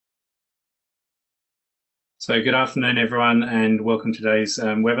So good afternoon, everyone, and welcome to today's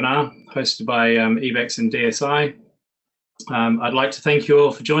webinar hosted by eBecs and DSI. I'd like to thank you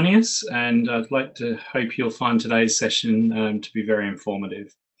all for joining us, and I'd like to hope you'll find today's session to be very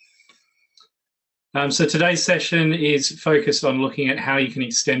informative. So today's session is focused on looking at how you can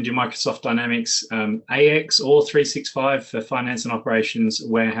extend your Microsoft Dynamics AX or 365 for finance and operations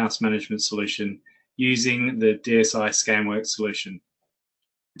warehouse management solution using the DSI ScanWorkX solution.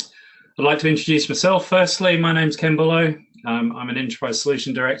 I'd like to introduce myself. Firstly, my name's Ken Bullough. I'm an Enterprise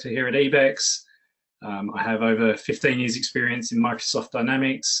Solution Director here at eBecs. I have over 15 years experience in Microsoft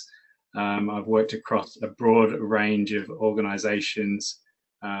Dynamics. I've worked across a broad range of organizations,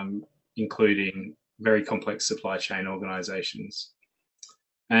 including very complex supply chain organizations.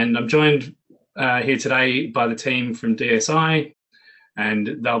 And I'm joined here today by the team from DSI,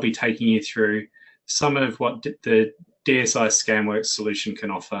 and they'll be taking you through some of what the DSI ScanWorkX solution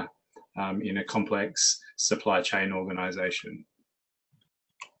can offer in a complex supply chain organization.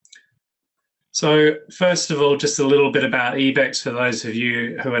 So first of all, just a little bit about eBecs for those of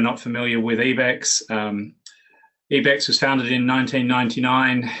you who are not familiar with eBecs. eBecs was founded in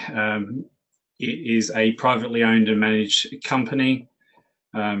 1999. It is a privately owned and managed company,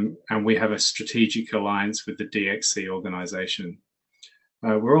 and we have a strategic alliance with the DXC organization.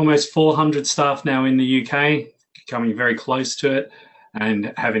 We're almost 400 staff now in the UK, coming very close to it,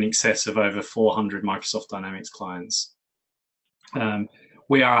 and have in excess of over 400 Microsoft Dynamics clients.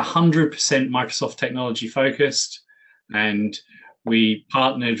 We are 100% Microsoft technology focused, and we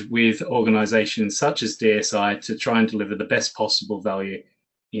partnered with organizations such as DSI to try and deliver the best possible value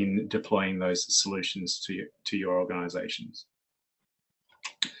in deploying those solutions to your organizations.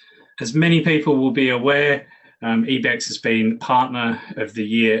 As many people will be aware, eBecs has been Partner of the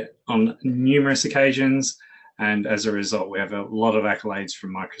Year on numerous occasions, and as a result, we have a lot of accolades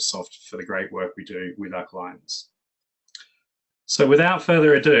from Microsoft for the great work we do with our clients. So without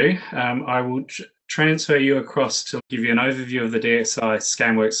further ado, I will transfer you across to give you an overview of the DSI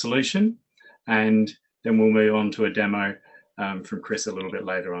ScanWorkX solution, and then we'll move on to a demo from Chris a little bit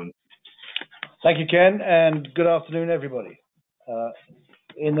later on. Thank you, Ken, and good afternoon, everybody.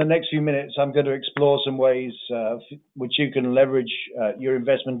 In the next few minutes, I'm going to explore some ways which you can leverage your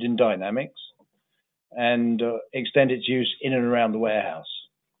investment in Dynamics and extend its use in and around the warehouse.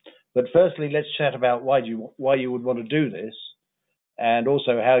 But firstly, let's chat about why you would want to do this, and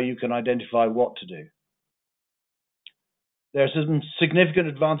also how you can identify what to do. There are some significant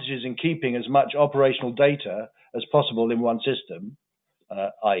advantages in keeping as much operational data as possible in one system,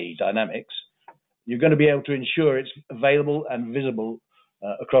 i.e. Dynamics. You're going to be able to ensure it's available and visible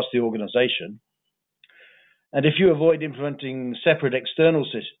across the organization. And if you avoid implementing separate external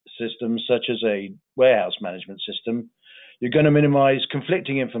systems, such as a warehouse management system, you're going to minimize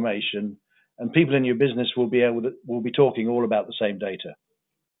conflicting information, and people in your business will be talking all about the same data.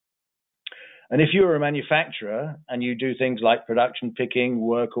 And if you're a manufacturer and you do things like production picking,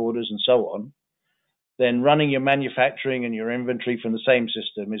 work orders, and so on, then running your manufacturing and your inventory from the same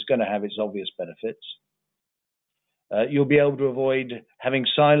system is going to have its obvious benefits. You'll be able to avoid having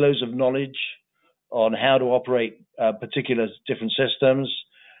silos of knowledge on how to operate particular different systems,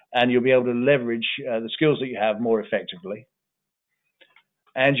 and you'll be able to leverage the skills that you have more effectively.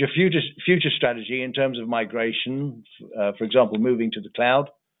 And your future strategy in terms of migration, for example, moving to the cloud,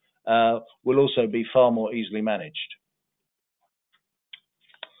 will also be far more easily managed.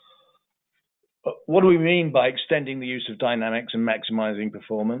 What do we mean by extending the use of Dynamics and maximizing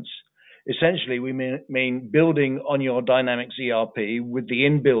performance? Essentially, we mean building on your Dynamics ERP with the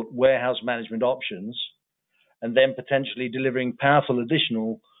inbuilt warehouse management options, and then potentially delivering powerful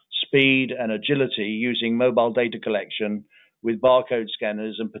additional speed and agility using mobile data collection with barcode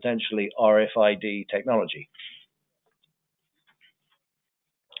scanners and potentially RFID technology.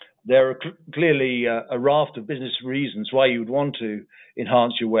 There are clearly a raft of business reasons why you would want to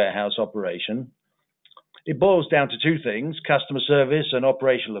enhance your warehouse operation. It boils down to two things: customer service and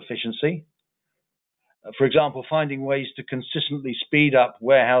operational efficiency. For example, finding ways to consistently speed up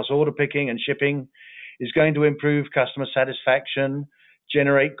warehouse order picking and shipping is going to improve customer satisfaction,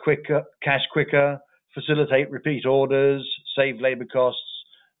 generate cash quicker, facilitate repeat orders, save labor costs,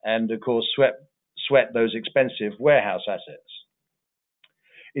 and of course sweat those expensive warehouse assets.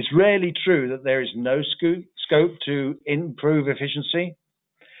 It's rarely true that there is no scope to improve efficiency.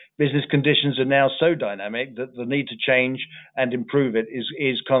 Business conditions are now so dynamic that the need to change and improve it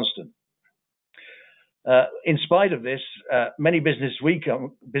is constant. In spite of this, many businesses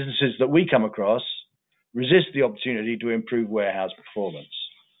that we come across resist the opportunity to improve warehouse performance.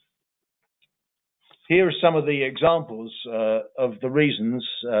 Here are some of the examples of the reasons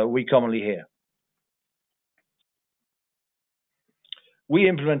we commonly hear. We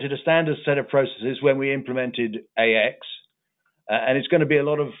implemented a standard set of processes when we implemented AX, and it's going to be a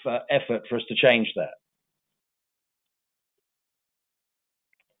lot of effort for us to change that.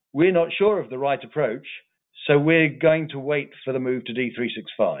 We're not sure of the right approach, so we're going to wait for the move to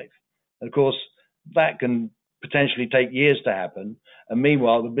D365. And of course, that can potentially take years to happen, and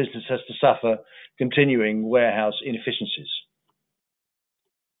meanwhile, the business has to suffer continuing warehouse inefficiencies.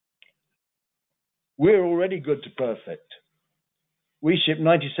 We're already good to perfect. We ship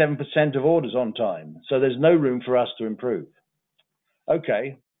 97% of orders on time, so there's no room for us to improve.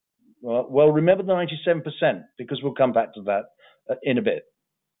 Okay, well, remember the 97%, because we'll come back to that in a bit.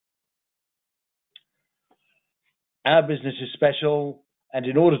 Our business is special, and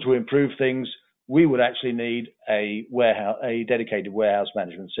in order to improve things, we would actually need a dedicated warehouse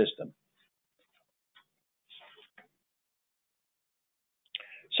management system.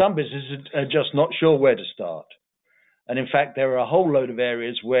 Some businesses are just not sure where to start. And in fact, there are a whole load of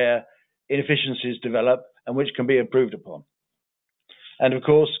areas where inefficiencies develop and which can be improved upon. And of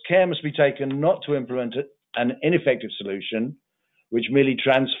course, care must be taken not to implement an ineffective solution which merely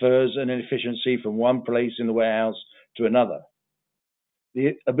transfers an inefficiency from one place in the warehouse to another.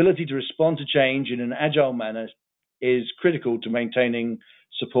 The ability to respond to change in an agile manner is critical to maintaining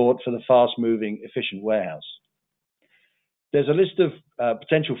support for the fast-moving, efficient warehouse. There's a list of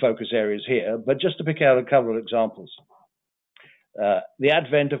potential focus areas here, but just to pick out a couple of examples. The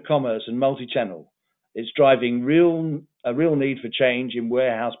advent of commerce and multi-channel is driving a real need for change in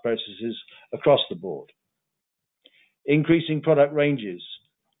warehouse processes across the board. Increasing product ranges,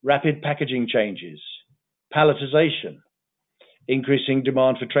 rapid packaging changes, palletization, increasing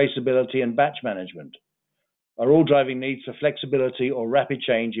demand for traceability and batch management are all driving needs for flexibility or rapid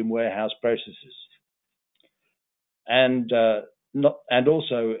change in warehouse processes. And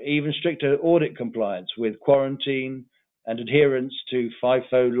also even stricter audit compliance with quarantine and adherence to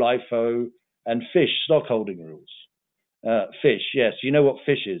FIFO, LIFO, and fish stockholding rules. Fish, yes, you know what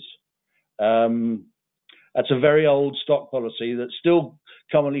fish is. That's a very old stock policy that's still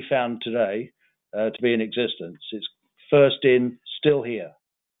commonly found today to be in existence. It's first in, still here.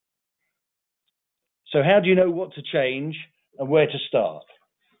 So how do you know what to change and where to start?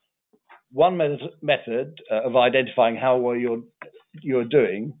 One method of identifying how well you're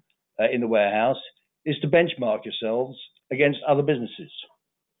doing in the warehouse is to benchmark yourselves against other businesses.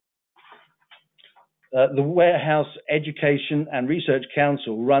 The Warehouse Education and Research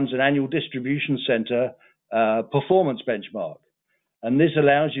Council runs an annual distribution center performance benchmark. And this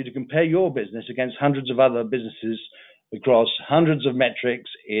allows you to compare your business against hundreds of other businesses across hundreds of metrics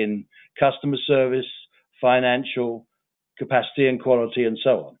in customer service, financial, capacity and quality, and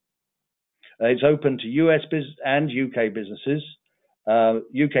so on. It's open to US and UK businesses,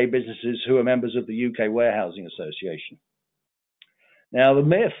 UK businesses who are members of the UK Warehousing Association. Now, the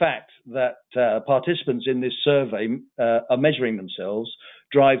mere fact that participants in this survey are measuring themselves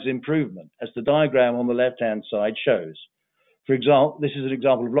drives improvement, as the diagram on the left-hand side shows. For example, this is an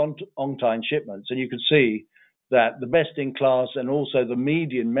example of on-time shipments, and you can see that the best-in-class and also the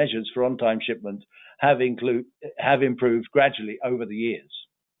median measures for on-time shipment have improved gradually over the years.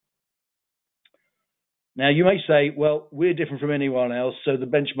 Now, you may say, well, we're different from anyone else, so the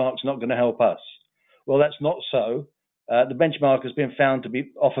benchmark's not going to help us. Well, that's not so. The benchmark has been found to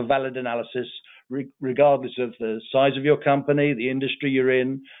offer valid analysis regardless of the size of your company, the industry you're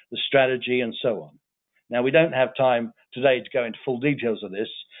in, the strategy, and so on. Now, we don't have time today to go into full details of this,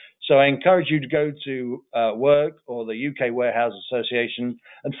 so I encourage you to go to Work or the UK Warehouse Association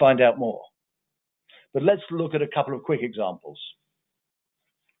and find out more. But let's look at a couple of quick examples.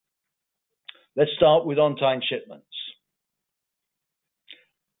 Let's start with on-time shipments.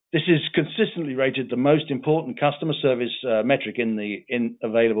 This is consistently rated the most important customer service metric from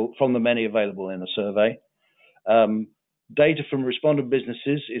the many available in the survey. Data from respondent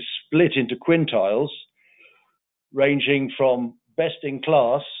businesses is split into quintiles, ranging from best in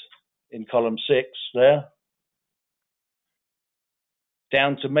class in column 6 there,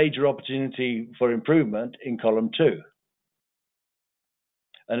 down to major opportunity for improvement in column 2.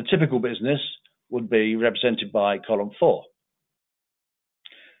 And a typical business would be represented by column 4.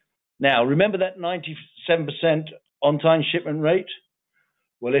 Now, remember that 97% on-time shipment rate?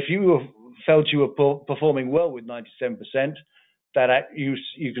 Well, if you felt you were performing well with 97%,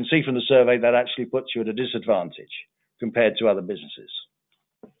 you can see from the survey that actually puts you at a disadvantage compared to other businesses.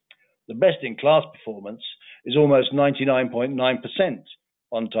 The best-in-class performance is almost 99.9%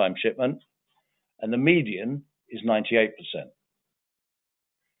 on-time shipment, and the median is 98%.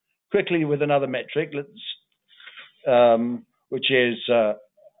 Quickly with another metric, which is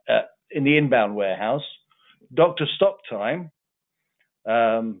in the inbound warehouse, doctor stock time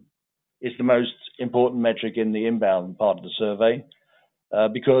is the most important metric in the inbound part of the survey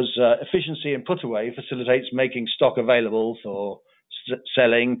because efficiency in put away facilitates making stock available for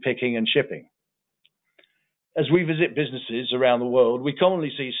selling, picking, and shipping. As we visit businesses around the world, we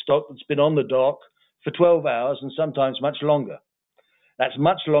commonly see stock that's been on the dock for 12 hours and sometimes much longer. That's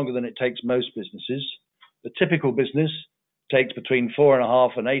much longer than it takes most businesses. The typical business takes between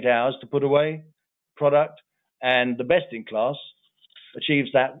 4.5 and 8 hours to put away product, and the best in class achieves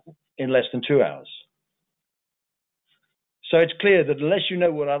that in less than 2 hours. So it's clear that unless you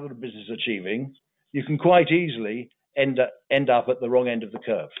know what other businesses are achieving, you can quite easily end up at the wrong end of the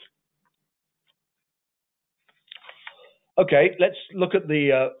curve. Okay, let's look at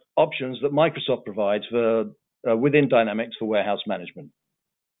the options that Microsoft provides for within Dynamics for warehouse management.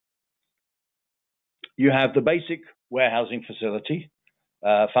 You have the basic warehousing facility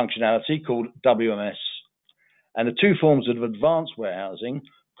functionality called WMS, and the two forms of advanced warehousing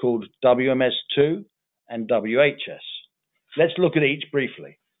called WMS2 and WHS. Let's look at each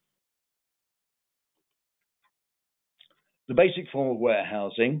briefly. The basic form of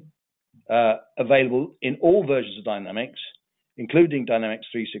warehousing available in all versions of Dynamics, including Dynamics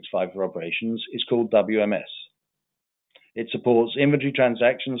 365 for Operations, is called WMS. It supports inventory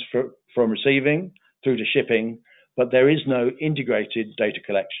transactions from receiving through to shipping, but there is no integrated data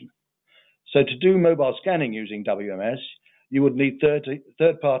collection. So to do mobile scanning using WMS, you would need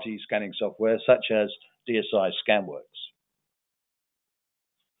third-party scanning software such as DSI ScanWorkX.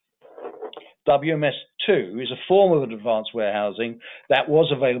 WMS2 is a form of advanced warehousing that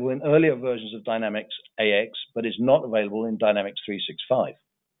was available in earlier versions of Dynamics AX, but is not available in Dynamics 365.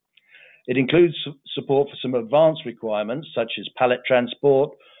 It includes support for some advanced requirements, such as pallet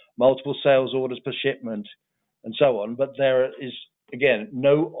transport, multiple sales orders per shipment, and so on, but there is, again,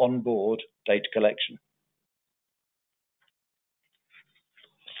 no onboard data collection.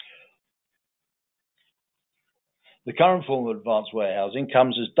 The current form of advanced warehousing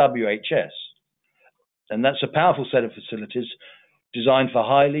comes as WHS, and that's a powerful set of facilities designed for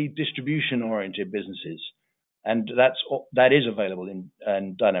highly distribution-oriented businesses, and that is available in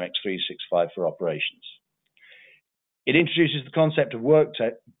Dynamics 365 for Operations. It introduces the concept of work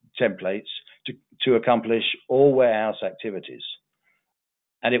templates to accomplish all warehouse activities,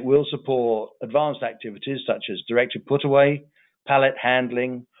 and it will support advanced activities such as directed put away, pallet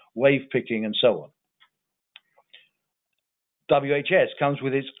handling, wave picking, and so on. WHS comes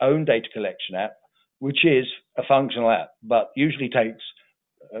with its own data collection app, which is a functional app, but usually takes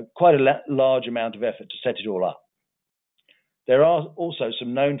quite a large amount of effort to set it all up. There are also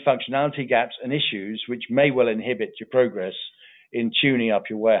some known functionality gaps and issues which may well inhibit your progress in tuning up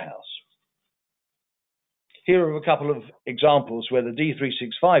your warehouse. Here are a couple of examples where the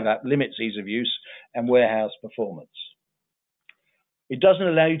D365 app limits ease of use and warehouse performance. It doesn't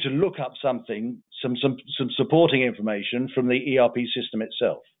allow you to look up some supporting information from the ERP system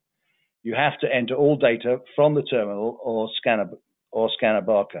itself. You have to enter all data from the terminal or scan a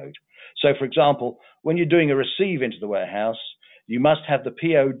barcode. So, for example, when you're doing a receive into the warehouse, you must have the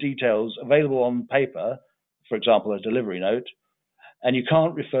PO details available on paper, for example, a delivery note, and you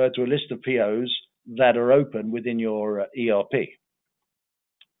can't refer to a list of POs that are open within your ERP.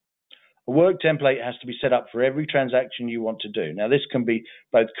 A work template has to be set up for every transaction you want to do. Now, this can be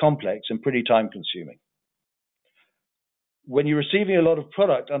both complex and pretty time-consuming. When you're receiving a lot of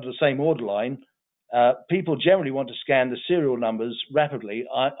product under the same order line, people generally want to scan the serial numbers rapidly,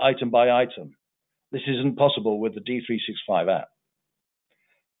 item by item. This isn't possible with the D365 app.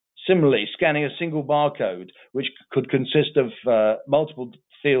 Similarly, scanning a single barcode, which could consist of multiple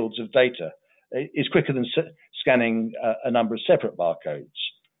fields of data, is quicker than scanning a number of separate barcodes.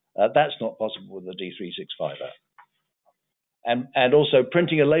 That's not possible with the D365 app. And also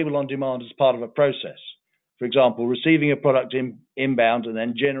printing a label on demand as part of a process. For example, receiving a product inbound and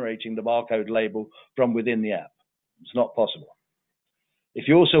then generating the barcode label from within the app. It's not possible. If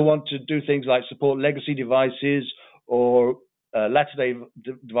you also want to do things like support legacy devices or latter-day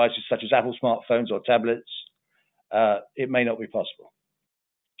devices such as Apple smartphones or tablets, it may not be possible.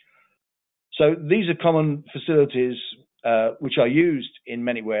 So these are common facilities which are used in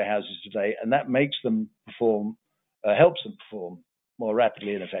many warehouses today, and that makes them perform, helps them perform more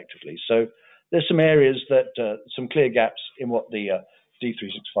rapidly and effectively. So there's some areas that, some clear gaps in what the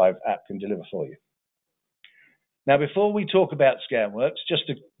D365 app can deliver for you. Now, before we talk about ScanWorkX, just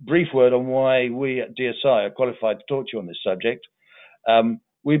a brief word on why we at DSI are qualified to talk to you on this subject.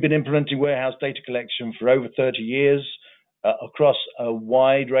 We've been implementing warehouse data collection for over 30 years across a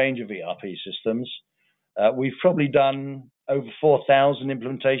wide range of ERP systems. We've probably done over 4,000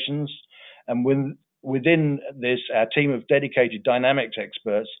 implementations, and within this, our team of dedicated dynamics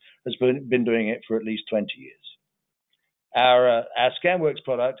experts has been doing it for at least 20 years. Our ScanWorkX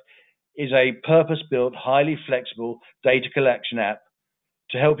product is a purpose-built, highly flexible data collection app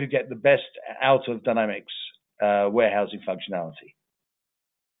to help you get the best out of Dynamics warehousing functionality.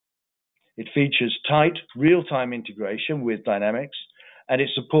 It features tight, real-time integration with Dynamics, and it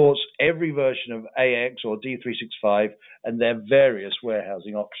supports every version of AX or D365 and their various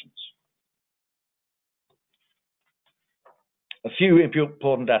warehousing options. A few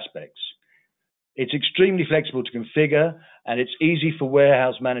important aspects. It's extremely flexible to configure, and it's easy for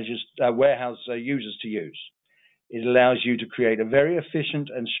warehouse users to use. It allows you to create a very efficient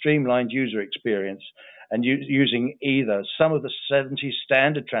and streamlined user experience, and using either some of the 70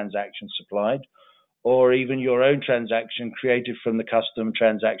 standard transactions supplied, or even your own transaction created from the custom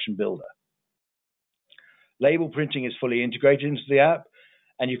transaction builder. Label printing is fully integrated into the app,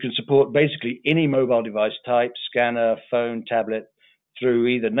 and you can support basically any mobile device type, scanner, phone, tablet, through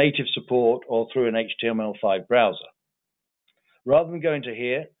either native support or through an HTML5 browser. Rather than go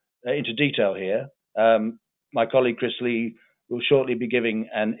into detail here, my colleague Chris Lee will shortly be giving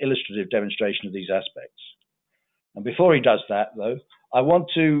an illustrative demonstration of these aspects. And before he does that, though, I want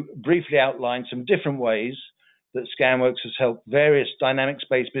to briefly outline some different ways that ScanWorkX has helped various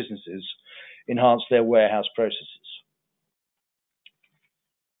Dynamics-based businesses enhance their warehouse processes.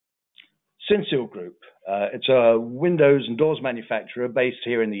 Synseal Group, it's a windows and doors manufacturer based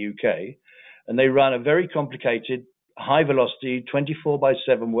here in the UK, and they run a very complicated, high-velocity,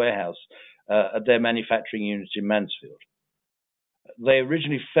 24/7 warehouse at their manufacturing unit in Mansfield. They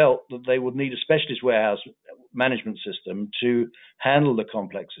originally felt that they would need a specialist warehouse management system to handle the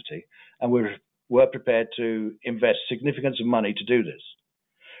complexity, and were prepared to invest significant of money to do this.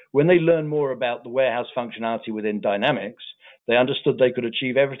 When they learned more about the warehouse functionality within Dynamics, they understood they could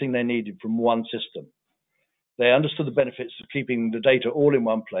achieve everything they needed from one system. They understood the benefits of keeping the data all in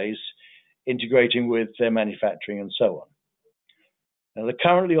one place, integrating with their manufacturing and so on. Now, they're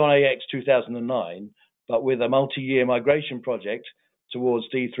currently on AX 2009, but with a multi-year migration project towards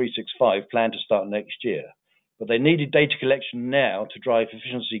D365 planned to start next year. But they needed data collection now to drive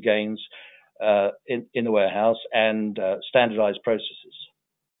efficiency gains in the warehouse and standardized processes.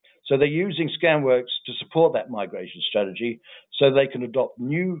 So they're using ScanWorkX to support that migration strategy so they can adopt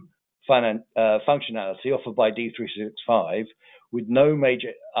new functionality offered by D365 with no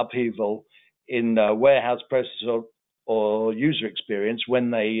major upheaval in warehouse process or user experience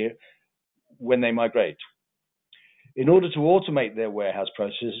when they migrate. In order to automate their warehouse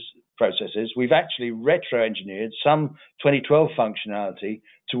processes, we've actually retro-engineered some 2012 functionality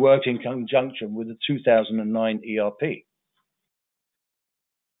to work in conjunction with the 2009 ERP.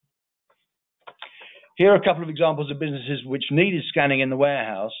 Here are a couple of examples of businesses which needed scanning in the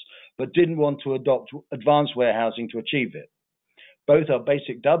warehouse but didn't want to adopt advanced warehousing to achieve it. Both are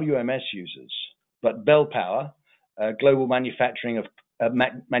basic WMS users, but Bell Power, a global manufacturer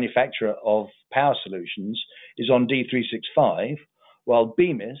of power solutions, is on D365, while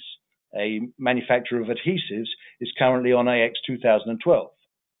Bemis, a manufacturer of adhesives, is currently on AX 2012.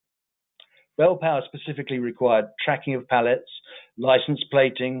 Bell Power specifically required tracking of pallets, license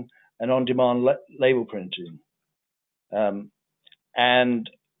plating, and on-demand label printing. And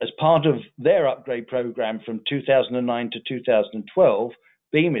as part of their upgrade program from 2009 to 2012,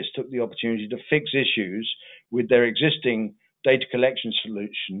 Bemis took the opportunity to fix issues with their existing data collection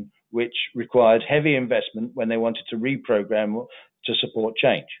solution, which required heavy investment when they wanted to reprogram to support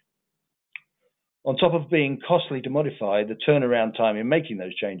change. On top of being costly to modify, the turnaround time in making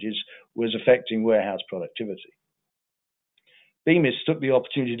those changes was affecting warehouse productivity. Bemis took the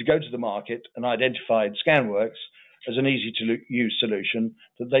opportunity to go to the market and identified ScanWorkX as an easy-to-use solution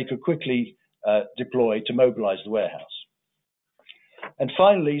that they could quickly deploy to mobilize the warehouse. And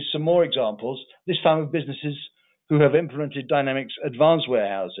finally, some more examples, this time of businesses who have implemented Dynamics Advanced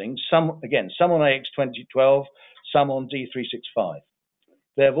Warehousing, some on AX 2012, some on D365.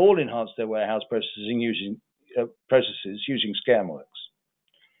 They have all enhanced their warehouse processes using ScanWorkX.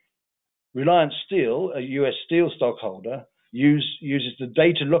 Reliance Steel, a US steel stockholder, uses the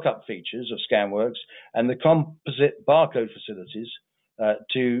data lookup features of ScanWorkX and the composite barcode facilities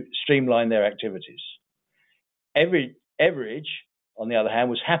to streamline their activities. Everidge, on the other hand,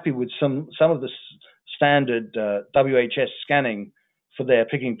 was happy with some of the standard WHS scanning for their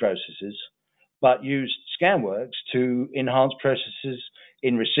picking processes, but used ScanWorkX to enhance processes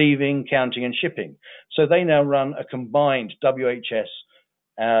in receiving, counting, and shipping. So they now run a combined WHS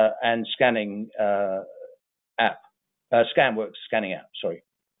and scanning app. ScanWorkX scanning app, sorry.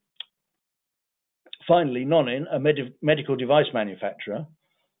 Finally, Nonin, a medical device manufacturer,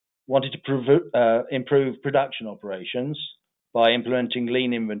 wanted to improve production operations by implementing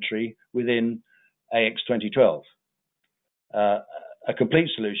lean inventory within AX 2012. A complete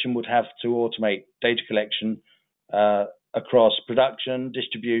solution would have to automate data collection across production,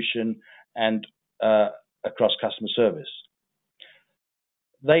 distribution, and across customer service.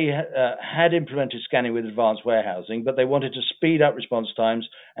 They had implemented scanning with advanced warehousing, but they wanted to speed up response times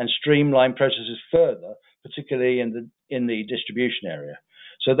and streamline processes further, particularly in the distribution area.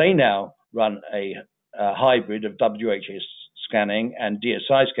 So they now run a hybrid of WHS scanning and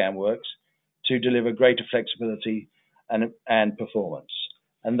DSI ScanWorkX to deliver greater flexibility and performance.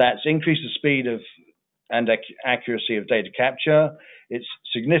 And that's increased the speed and accuracy of data capture. It's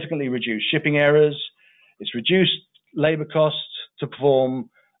significantly reduced shipping errors. It's reduced labor costs to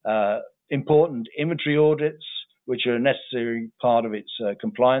perform important inventory audits, which are a necessary part of its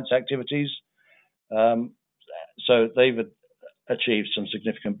compliance activities. So they've achieved some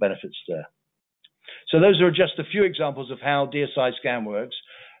significant benefits there. So those are just a few examples of how DSI ScanWorkX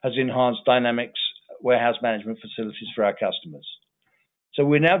has enhanced Dynamics warehouse management facilities for our customers. So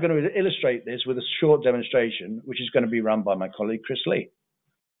we're now going to illustrate this with a short demonstration, which is going to be run by my colleague, Chris Lee.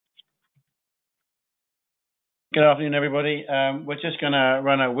 Good afternoon, everybody. We're just going to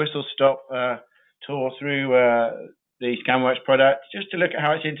run a whistle-stop tour through the ScanWorkX product, just to look at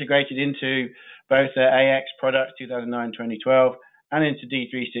how it's integrated into both the AX products 2009-2012 and into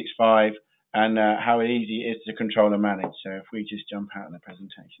D365, and how easy it is to control and manage. So if we just jump out of the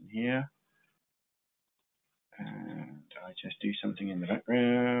presentation here, and I just do something in the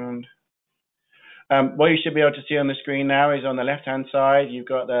background. What you should be able to see on the screen now is on the left-hand side, you've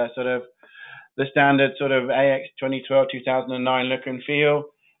got the standard sort of AX 2012-2009 look and feel.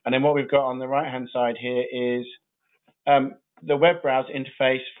 And then what we've got on the right-hand side here is the web browser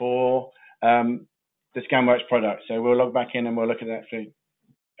interface for the ScanWorkX product. So we'll log back in and we'll look at that through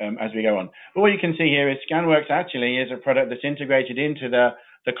as we go on. But what you can see here is ScanWorkX actually is a product that's integrated into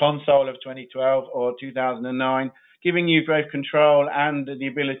the console of 2012 or 2009, giving you both control and the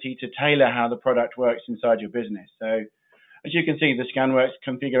ability to tailor how the product works inside your business. So as you can see, the ScanWorkX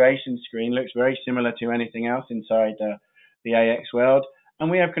configuration screen looks very similar to anything else inside the AX world. And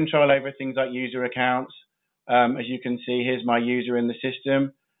we have control over things like user accounts. As you can see, here's my user in the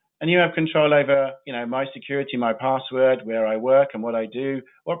system. And you have control over, my security, my password, where I work and what I do,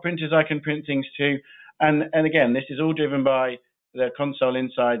 what printers I can print things to. And again, this is all driven by the console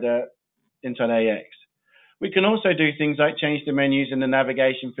inside AX. We can also do things like change the menus and the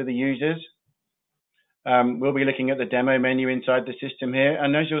navigation for the users. We'll be looking at the demo menu inside the system here,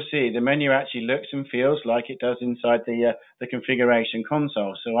 and as you'll see, the menu actually looks and feels like it does inside the configuration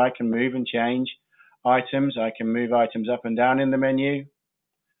console. So I can move and change items. I can move items up and down in the menu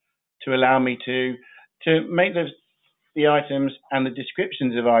to allow me to make the items and the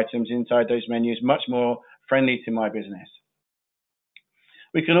descriptions of items inside those menus much more friendly to my business.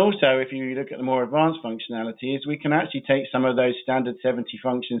 We can also, if you look at the more advanced functionalities, we can actually take some of those standard 70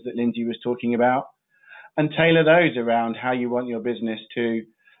 functions that Lindsay was talking about and tailor those around how you want your business to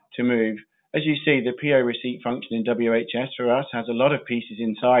move. As you see, the PO receipt function in WHS for us has a lot of pieces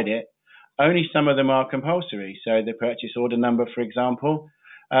inside it. Only some of them are compulsory. So the purchase order number, for example,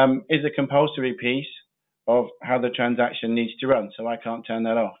 is a compulsory piece of how the transaction needs to run. So I can't turn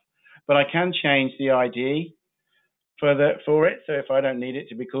that off. But I can change the ID for it. So if I don't need it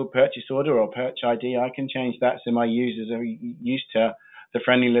to be called purchase order or Perch ID, I can change that so my users are used to the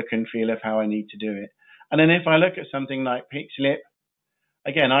friendly look and feel of how I need to do it. And then if I look at something like pick slip,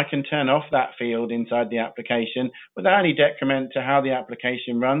 again, I can turn off that field inside the application without any detriment to how the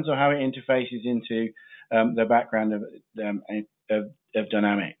application runs or how it interfaces into the background of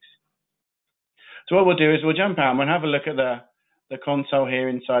Dynamics. So what we'll do is we'll jump out and we'll have a look at the console here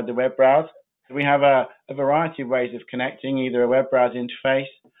inside the web browser. So we have a variety of ways of connecting, either a web browser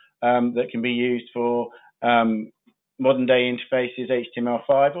interface that can be used for modern day interfaces,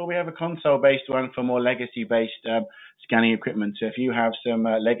 HTML5, or we have a console-based one for more legacy-based scanning equipment. So if you have some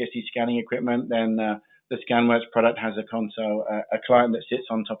legacy scanning equipment, then the ScanWorkX product has a console, a client that sits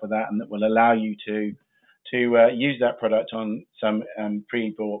on top of that and that will allow you to use that product on some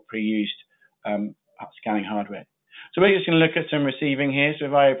pre-bought, pre-used scanning hardware. So we're just going to look at some receiving here. So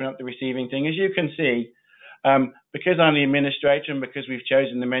if I open up the receiving thing, as you can see, because I'm the administrator and because we've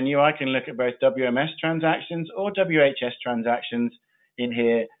chosen the menu, I can look at both WMS transactions or WHS transactions in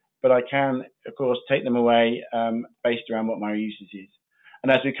here, but I can, of course, take them away based around what my usage is.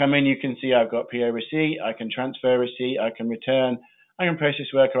 And as we come in, you can see I've got PO receipt, I can transfer receipt, I can return, I can process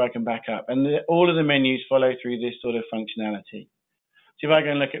work, or I can back up. And all of the menus follow through this sort of functionality. So if I go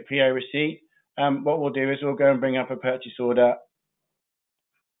and look at PO receipt, what we'll do is we'll go and bring up a purchase order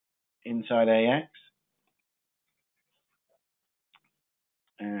inside AX.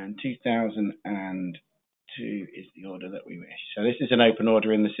 And 2002 is the order that we wish. So this is an open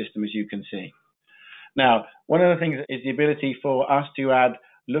order in the system, as you can see. Now, one of the things is the ability for us to add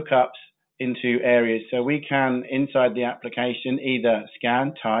lookups into areas. So we can, inside the application, either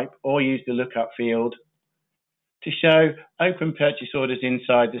scan, type, or use the lookup field to show open purchase orders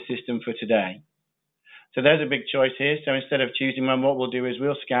inside the system for today. So there's a big choice here. So instead of choosing one, what we'll do is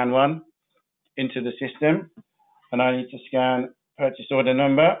we'll scan one into the system. And I need to scan purchase order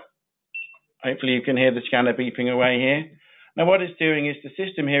number. Hopefully you can hear the scanner beeping away here. Now what it's doing is the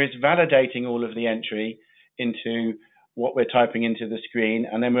system here is validating all of the entry into what we're typing into the screen,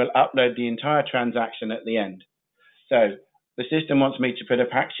 and then we'll upload the entire transaction at the end. So the system wants me to put a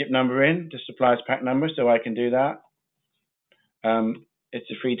pack ship number in, the supplier's pack number, so I can do that.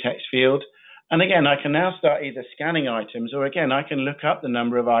 It's a free text field. And again, I can now start either scanning items, or again, I can look up the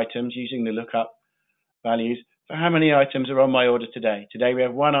number of items using the lookup values for how many items are on my order today. Today we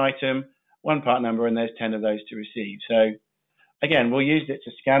have one item, one part number, and there's 10 of those to receive. So again, we'll use it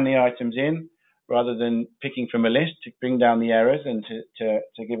to scan the items in rather than picking from a list to bring down the errors and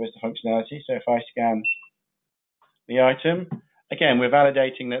to give us the functionality. So if I scan the item, again, we're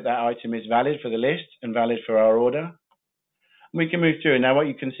validating that that item is valid for the list and valid for our order. We can move through. Now what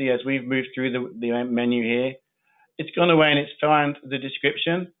you can see as we've moved through the menu here, it's gone away and it's found the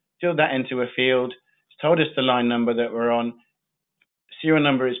description, filled that into a field, it's told us the line number that we're on. Serial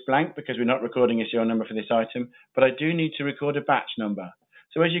number is blank because we're not recording a serial number for this item, but I do need to record a batch number.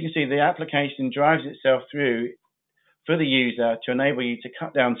 So as you can see, the application drives itself through for the user to enable you to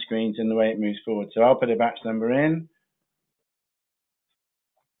cut down screens in the way it moves forward. So I'll put a batch number in.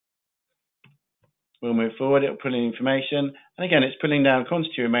 We'll move forward, it'll pull in information. And again, it's pulling down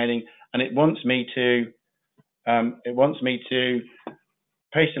quantity remaining, and it wants me to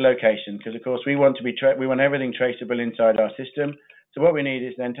paste a location, because of course we want everything traceable inside our system. So what we need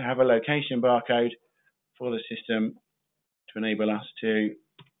is then to have a location barcode for the system to enable us to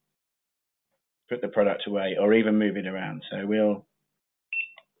put the product away or even move it around. So we'll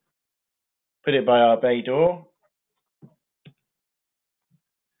put it by our bay door.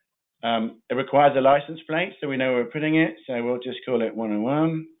 It requires a license plate, so we know where we're putting it. So we'll just call it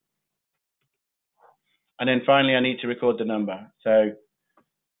 101. And then finally, I need to record the number. So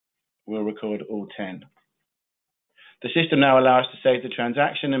we'll record all 10. The system now allows us to save the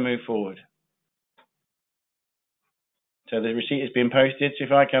transaction and move forward. So the receipt has been posted. So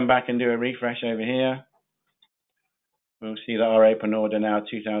if I come back and do a refresh over here, we'll see that our open order now,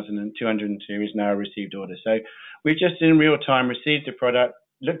 2,202, is now a received order. So we've just in real time received the product,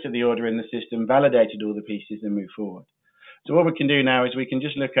 looked at the order in the system, validated all the pieces, and moved forward. So what we can do now is we can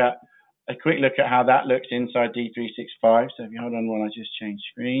just look at a quick look at how that looks inside D365. So if you hold on while I just change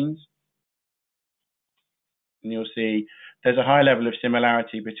screens, and you'll see there's a high level of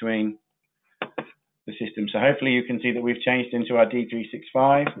similarity between the system. So hopefully you can see that we've changed into our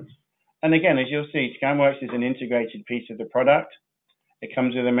D365. And again, as you'll see, ScanWorkX is an integrated piece of the product. It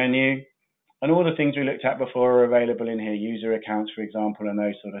comes with a menu, and all the things we looked at before are available in here, user accounts, for example, and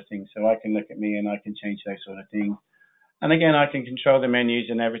those sort of things. So I can look at me and I can change those sort of things. And again, I can control the menus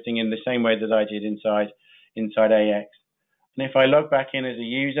and everything in the same way that I did inside AX. And if I log back in as a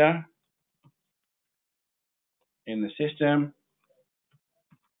user in the system,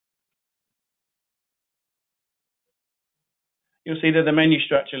 you'll see that the menu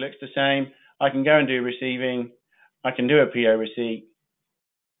structure looks the same. I can go and do receiving. I can do a PO receipt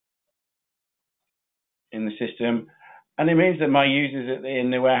in the system. And it means that my users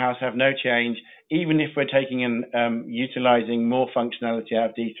in the warehouse have no change, even if we're taking and utilizing more functionality out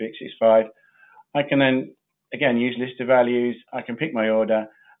of D365. I can then, again, use list of values. I can pick my order,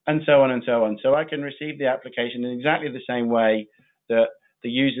 and so on and so on. So I can receive the application in exactly the same way that the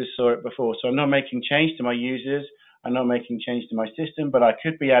users saw it before. So I'm not making change to my users. I'm not making change to my system, but I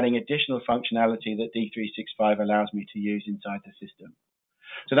could be adding additional functionality that D365 allows me to use inside the system.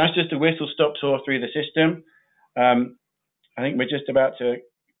 So that's just a whistle-stop tour through the system. I think we're just about to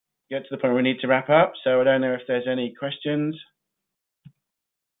get to the point where we need to wrap up. So I don't know if there's any questions.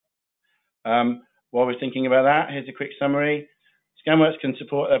 While we're thinking about that, here's a quick summary. ScanWorkX can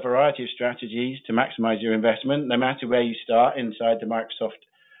support a variety of strategies to maximize your investment, no matter where you start inside the Microsoft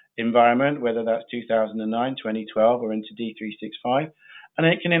environment, whether that's 2009, 2012, or into D365. And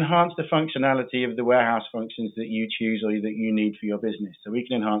it can enhance the functionality of the warehouse functions that you choose or that you need for your business. So we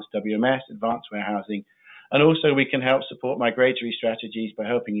can enhance WMS, advanced warehousing, and also we can help support migratory strategies by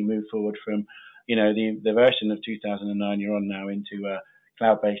helping you move forward from, the version of 2009 you're on now into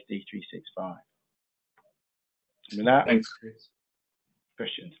cloud-based D365. With that, thanks, Chris.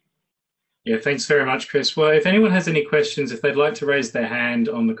 Questions? Yeah, thanks very much, Chris. Well, if anyone has any questions, if they'd like to raise their hand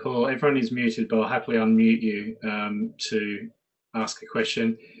on the call, everyone is muted, but I'll happily unmute you to ask a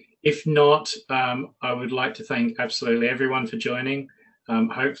question. If not, I would like to thank absolutely everyone for joining.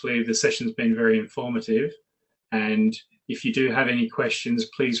 Hopefully the session's been very informative. And if you do have any questions,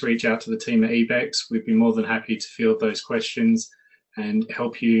 please reach out to the team at eBecs. We'd be more than happy to field those questions and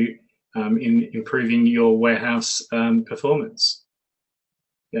help you in improving your warehouse performance.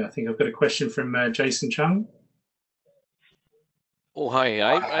 Yeah, I think I've got a question from Jason Chung. Oh, hi.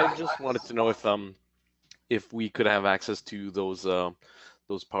 I just wanted to know if we could have access to those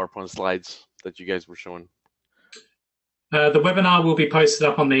PowerPoint slides that you guys were showing. The webinar will be posted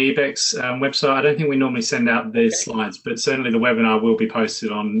up on the eBecs website. I don't think we normally send out the slides, but certainly the webinar will be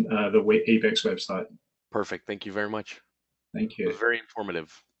posted on the eBecs website. Perfect. Thank you very much. Thank you. It was very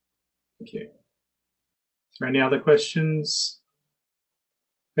informative. Thank you. Is there any other questions?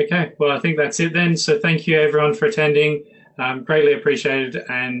 Okay, well, I think that's it then. So thank you everyone for attending. Greatly appreciated,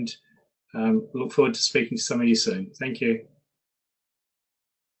 and look forward to speaking to some of you soon. Thank you.